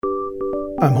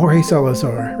I'm Jorge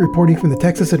Salazar, reporting from the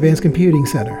Texas Advanced Computing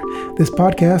Center. This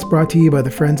podcast brought to you by the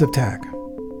Friends of TAC.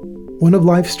 One of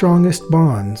life's strongest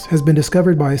bonds has been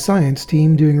discovered by a science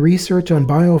team doing research on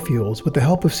biofuels with the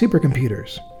help of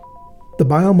supercomputers. The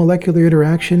biomolecular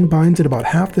interaction binds at about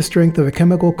half the strength of a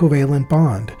chemical covalent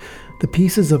bond, the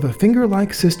pieces of a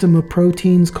finger-like system of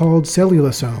proteins called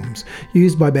cellulosomes,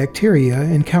 used by bacteria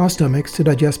in cow stomachs to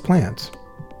digest plants.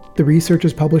 The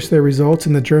researchers published their results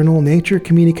in the journal Nature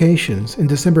Communications in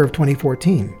December of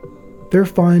 2014. Their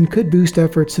find could boost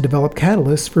efforts to develop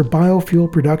catalysts for biofuel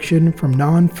production from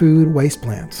non-food waste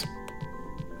plants.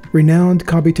 Renowned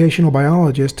computational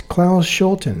biologist Klaus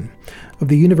Scholten of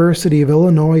the University of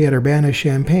Illinois at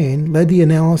Urbana-Champaign led the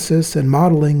analysis and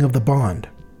modeling of the bond.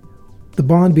 The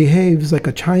bond behaves like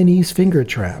a Chinese finger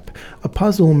trap, a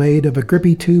puzzle made of a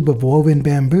grippy tube of woven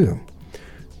bamboo.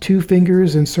 Two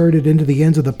fingers inserted into the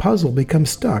ends of the puzzle become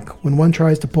stuck when one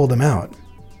tries to pull them out.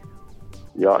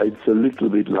 Yeah, it's a little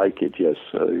bit like it, yes.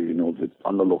 The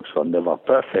analogs are never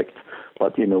perfect,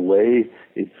 but in a way,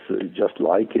 it's just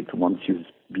like it. Once you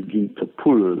begin to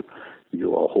pull,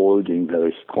 you are holding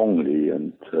very strongly,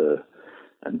 and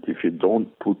if you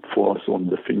don't put force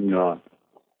on the finger,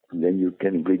 then you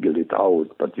can wiggle it out.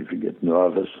 But if you get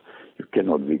nervous, you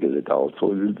cannot wiggle it out.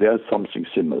 So there's something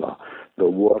similar. The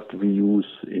word we use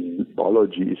in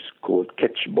biology is called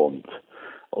catch bond,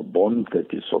 a bond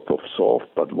that is sort of soft,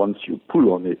 but once you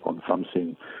pull on it, on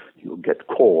something, you get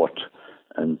caught,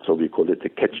 and so we call it a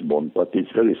catch bond, but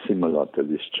it's very similar to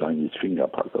this Chinese finger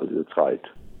puzzle, that's right.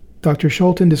 Dr.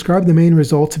 Scholten described the main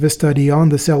results of his study on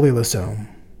the cellulosome.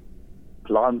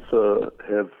 Plants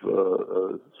have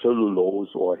cellulose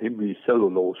or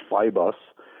hemicellulose fibers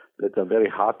that are very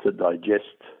hard to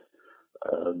digest.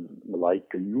 Like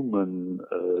a human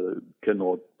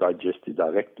cannot digest it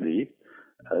directly.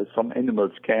 Some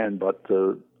animals can, but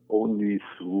only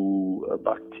through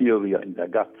bacteria in their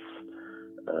guts.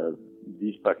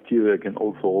 These bacteria can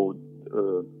also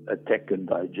attack and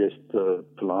digest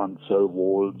plant cell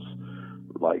walls,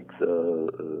 like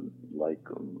you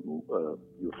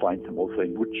find them also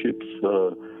in wood chips,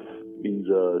 in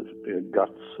the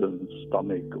guts and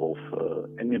stomach of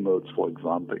animals, for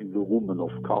example, in the rumen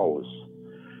of cows.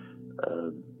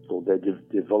 So they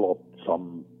developed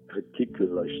some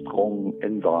particularly strong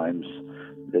enzymes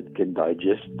that can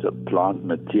digest plant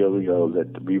material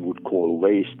that we would call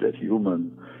waste as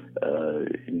human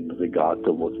in regard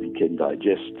to what we can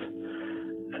digest.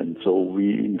 And so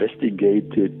we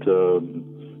investigated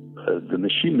the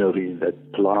machinery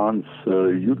that plants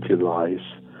utilize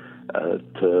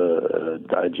to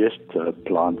digest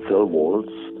plant cell walls,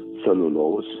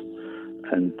 cellulose.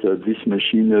 And this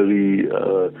machinery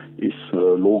is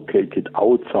located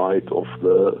outside of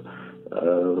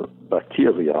the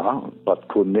bacteria, but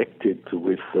connected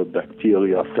with the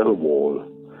bacteria cell wall.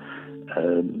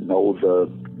 Now the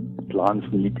plants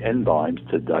need enzymes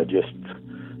to digest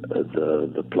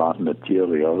the plant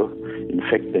material. In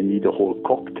fact, they need a whole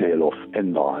cocktail of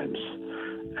enzymes.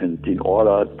 And in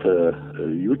order to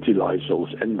utilize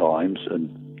those enzymes and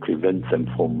prevent them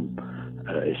from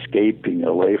escaping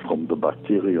away from the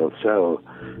bacterial cell,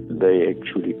 they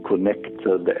actually connect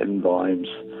the enzymes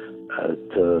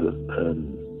to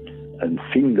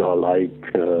a finger-like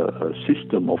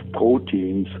system of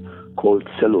proteins called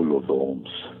cellulosomes.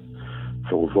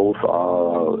 So those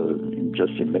are,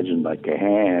 just imagine like a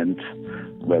hand,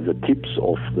 where the tips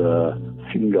of the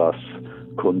fingers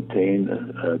contain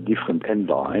different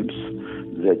enzymes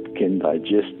that can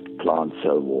digest plant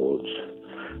cell walls.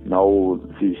 Now,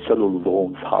 the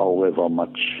cellulosomes, however,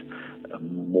 much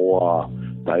more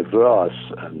diverse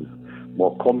and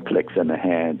more complex than a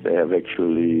hand. They have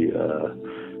actually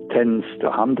tens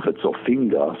to hundreds of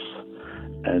fingers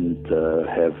and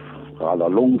have rather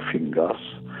long fingers.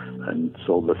 And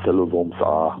so the cellulosomes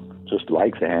are just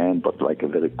like the hand, but like a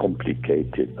very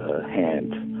complicated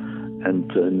hand. And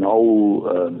now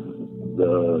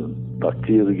the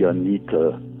bacteria need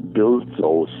to build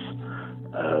those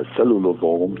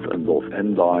cellulosomes and those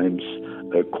enzymes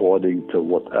according to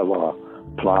whatever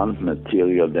plant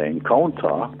material they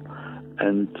encounter,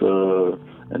 and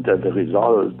as a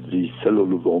result, these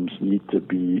cellulosomes need to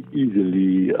be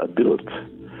easily built,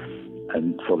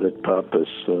 and for that purpose,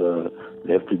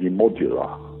 they have to be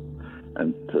modular,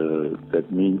 and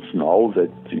that means now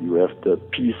that you have to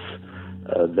piece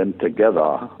them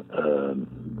together,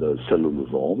 the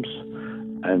cellulosomes,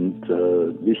 and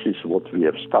this is what we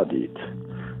have studied.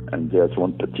 And there's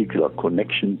one particular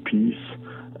connection piece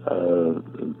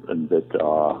and that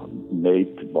are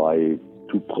made by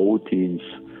two proteins,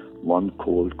 one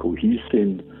called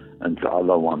cohesin and the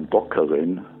other one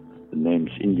dockerin. The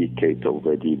names indicate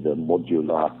already the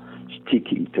modular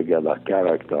sticking together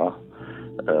character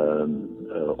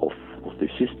of the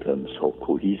system. So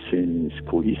cohesin is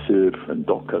cohesive, and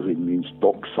dockerin means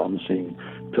dock something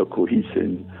to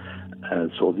cohesin.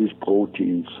 And so these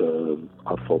proteins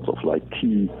are sort of like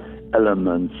key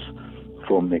elements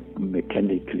for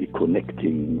mechanically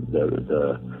connecting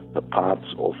the parts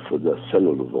of the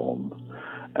cellulosome.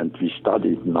 And we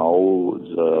studied now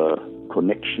the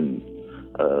connection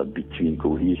between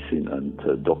cohesin and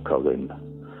dockerin.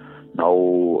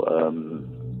 Now,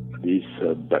 these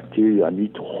bacteria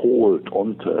need to hold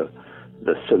onto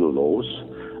the cellulose,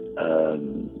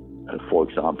 for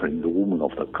example, in the rumen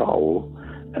of the cow,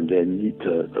 and they need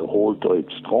to hold to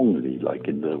it strongly. Like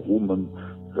in the rumen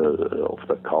of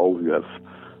the cow, you have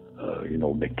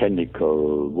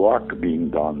mechanical work being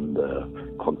done,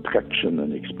 the contraction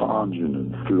and expansion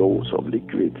and flows of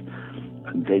liquid,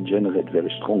 and they generate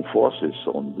very strong forces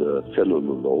on the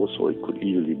cellulose, so it could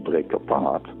easily break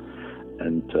apart.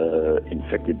 And in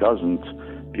fact, it doesn't,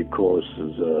 because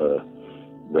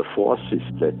the forces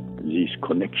that these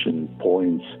connection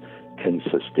points can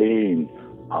sustain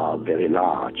are very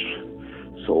large.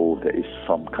 So there is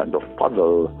some kind of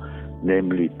puzzle,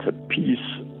 namely to piece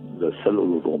the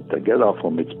cellulosome together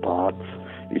from its parts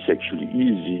is actually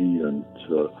easy, and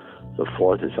the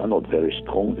forces are not very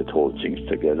strong that hold things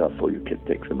together, so you can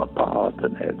take them apart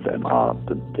and add them up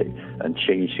and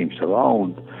change things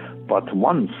around. But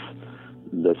once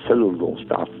the cellulosome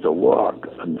starts to work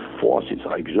and forces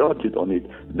are exerted on it,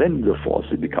 then the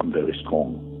forces become very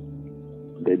strong.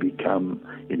 They become,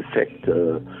 in fact,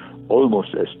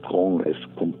 almost as strong as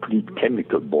complete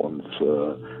chemical bonds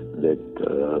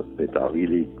that are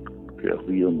really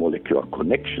real molecular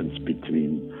connections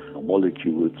between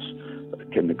molecules. A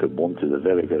chemical bond is a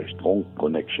very, very strong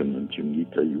connection, and you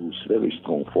need to use very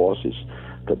strong forces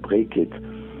to break it.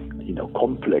 In a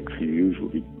complex, you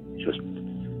usually just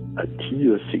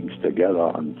adhere things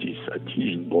together, and these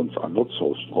adhesion bonds are not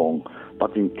so strong.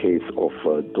 But in case of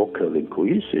dockerin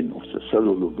cohesin of the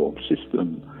cellulosome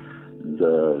system,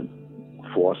 the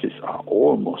forces are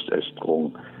almost as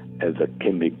strong as a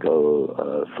chemical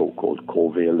so-called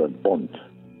covalent bond.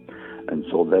 And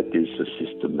so that is the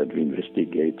system that we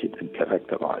investigated and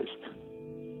characterized.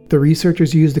 The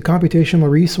researchers used the computational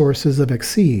resources of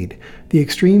XSEED, the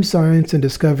Extreme Science and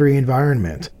Discovery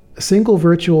Environment, a single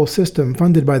virtual system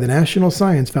funded by the National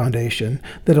Science Foundation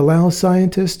that allows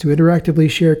scientists to interactively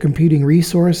share computing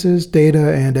resources,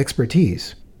 data, and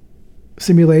expertise.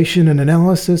 Simulation and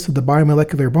analysis of the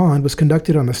biomolecular bond was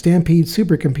conducted on the Stampede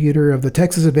supercomputer of the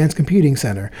Texas Advanced Computing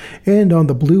Center and on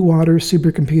the Blue Water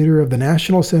supercomputer of the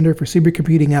National Center for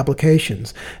Supercomputing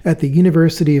Applications at the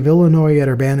University of Illinois at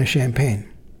Urbana-Champaign.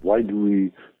 Why do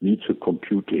we need the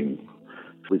computing?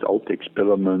 Without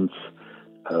experiments,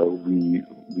 we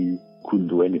couldn't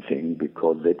do anything,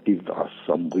 because that gives us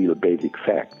some real basic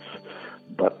facts.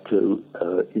 But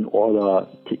in order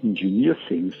to engineer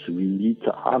things, we need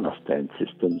to understand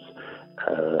systems,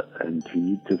 and we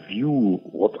need to view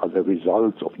what are the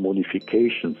results of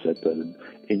modifications that an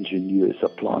engineer is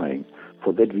applying.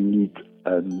 For that, we need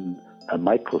a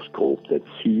microscope that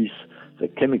sees the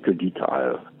chemical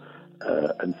detail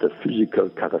and the physical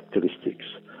characteristics.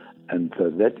 And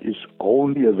that is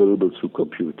only available through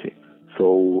computing.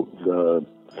 So the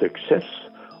success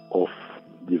of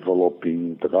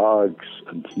developing drugs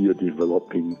and here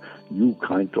developing new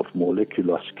kind of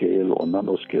molecular scale or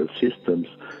nanoscale systems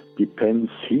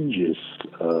hinges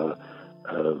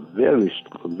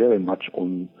very much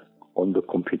on the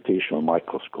computational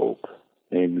microscope,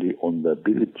 namely on the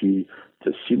ability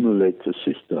to simulate the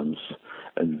systems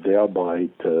and thereby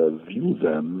to view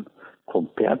them,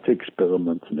 compare the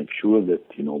experiments, make sure that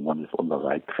one is on the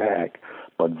right track,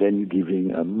 but then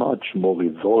giving a much more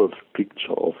resolved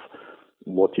picture of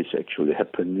what is actually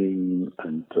happening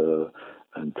and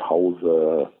how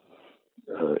the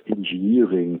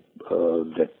engineering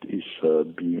that is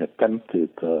being attempted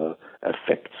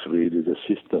affects really the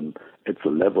system at the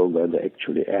level where they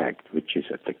actually act, which is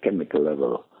at the chemical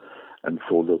level. And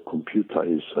so the computer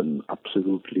is an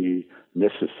absolutely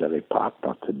necessary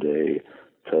partner today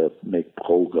to make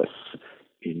progress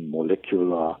in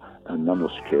molecular and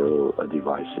nanoscale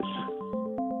devices.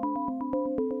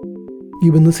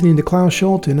 You've been listening to Klaus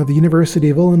Scholten of the University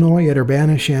of Illinois at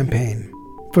Urbana-Champaign.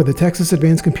 For the Texas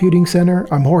Advanced Computing Center,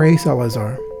 I'm Jorge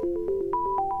Salazar.